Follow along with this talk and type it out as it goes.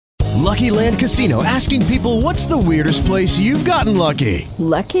Lucky Land Casino, asking people, what's the weirdest place you've gotten lucky?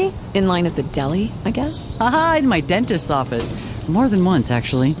 Lucky? In line at the deli, I guess? Aha, in my dentist's office. More than once,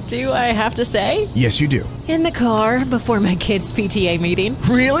 actually. Do I have to say? Yes, you do. In the car before my kids' PTA meeting.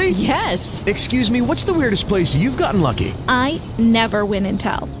 Really? Yes. Excuse me, what's the weirdest place you've gotten lucky? I never win and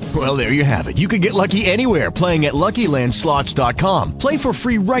tell. Well, there you have it. You can get lucky anywhere, playing at LuckyLandSlots.com. Play for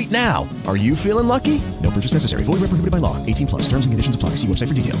free right now. Are you feeling lucky? No purchase necessary. Void where prohibited by law. 18+. Terms and conditions apply. See website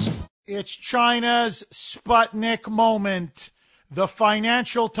for details. It's China's Sputnik moment. The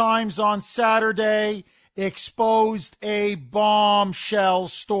Financial Times on Saturday exposed a bombshell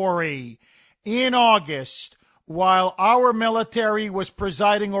story. In August, while our military was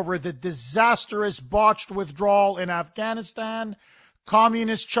presiding over the disastrous botched withdrawal in Afghanistan,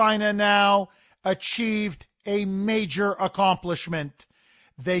 Communist China now achieved a major accomplishment.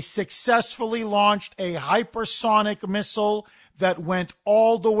 They successfully launched a hypersonic missile that went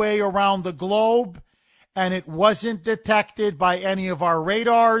all the way around the globe, and it wasn't detected by any of our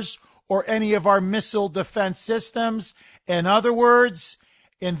radars or any of our missile defense systems. In other words,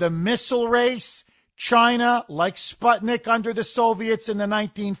 in the missile race, China, like Sputnik under the Soviets in the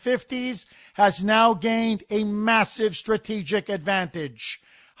 1950s, has now gained a massive strategic advantage.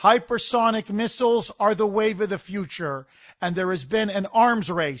 Hypersonic missiles are the wave of the future, and there has been an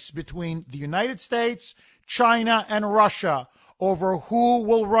arms race between the United States, China, and Russia over who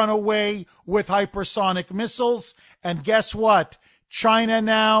will run away with hypersonic missiles. And guess what? China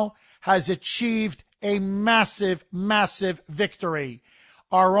now has achieved a massive, massive victory.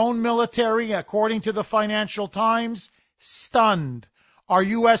 Our own military, according to the Financial Times, stunned. Our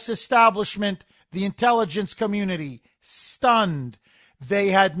U.S. establishment, the intelligence community, stunned. They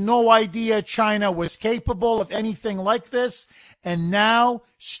had no idea China was capable of anything like this, and now,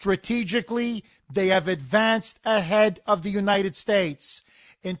 strategically, they have advanced ahead of the United States.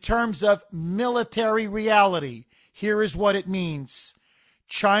 In terms of military reality, here is what it means.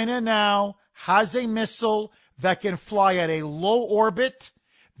 China now has a missile that can fly at a low orbit,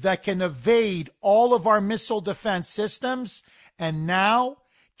 that can evade all of our missile defense systems, and now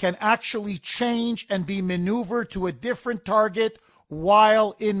can actually change and be maneuvered to a different target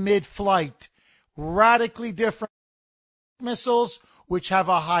while in mid-flight. Radically different missiles, which have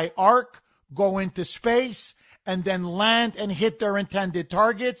a high arc, go into space, and then land and hit their intended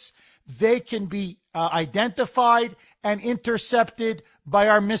targets. They can be identified and intercepted by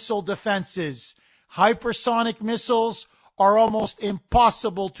our missile defenses. Hypersonic missiles are almost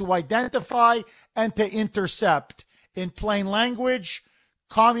impossible to identify and to intercept. In plain language,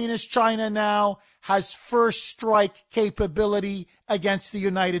 Communist China now has first strike capability against the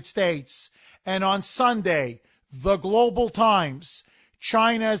United States. And on Sunday, the Global Times,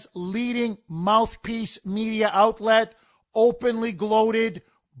 China's leading mouthpiece media outlet, openly gloated,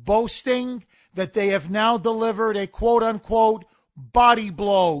 boasting that they have now delivered a quote-unquote body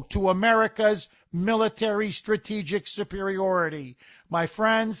blow to America's military strategic superiority. My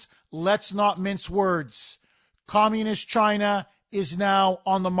friends, let's not mince words. Communist China is now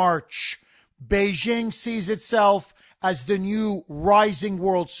on the march. Beijing sees itself as the new rising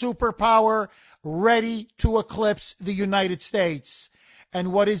world superpower, ready to eclipse the United States.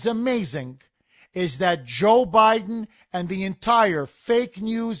 And what is amazing is that Joe Biden and the entire fake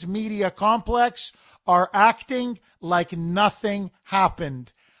news media complex are acting like nothing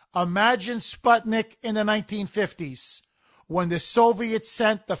happened. Imagine Sputnik in the 1950s, when the Soviets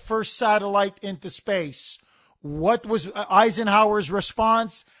sent the first satellite into space. What was Eisenhower's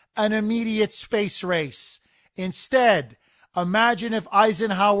response? An immediate space race. Instead, imagine if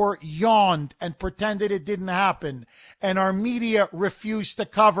Eisenhower yawned and pretended it didn't happen, and our media refused to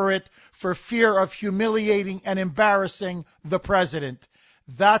cover it for fear of humiliating and embarrassing the president.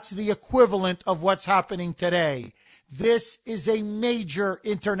 That's the equivalent of what's happening today. This is a major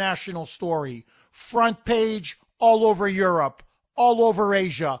international story. Front page all over Europe, all over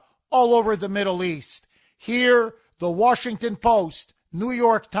Asia, all over the Middle East. Here, the Washington Post, New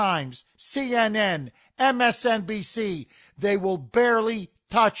York Times, CNN, MSNBC, they will barely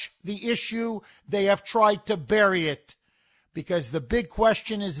touch the issue. They have tried to bury it. Because the big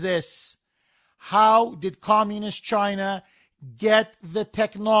question is this: how did Communist China get the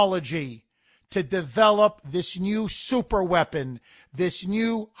technology to develop this new super weapon, this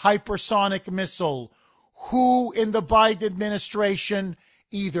new hypersonic missile? Who in the Biden administration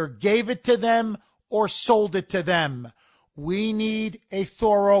either gave it to them or sold it to them? We need a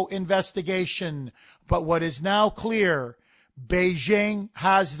thorough investigation. But what is now clear, Beijing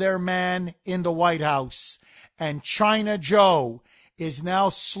has their man in the White House. And China Joe is now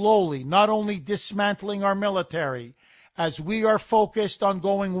slowly not only dismantling our military as we are focused on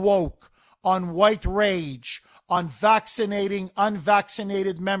going woke, on white rage, on vaccinating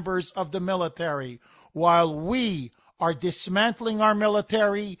unvaccinated members of the military, while we are dismantling our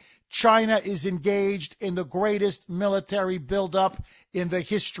military, China is engaged in the greatest military buildup in the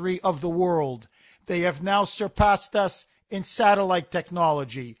history of the world. They have now surpassed us in satellite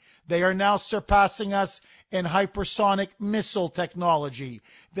technology. They are now surpassing us in hypersonic missile technology.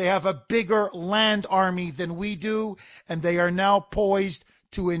 They have a bigger land army than we do, and they are now poised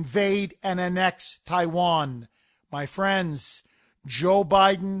to invade and annex Taiwan. My friends, Joe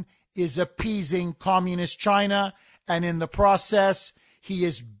Biden is appeasing communist China, and in the process, he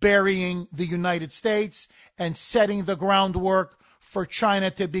is burying the United States and setting the groundwork for China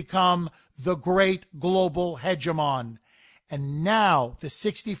to become the great global hegemon. And now the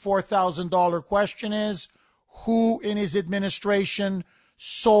 $64,000 question is, who in his administration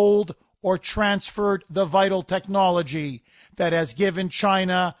sold or transferred the vital technology that has given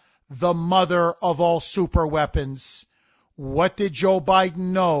China the mother of all super weapons? What did Joe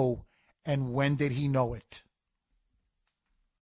Biden know, and when did he know it?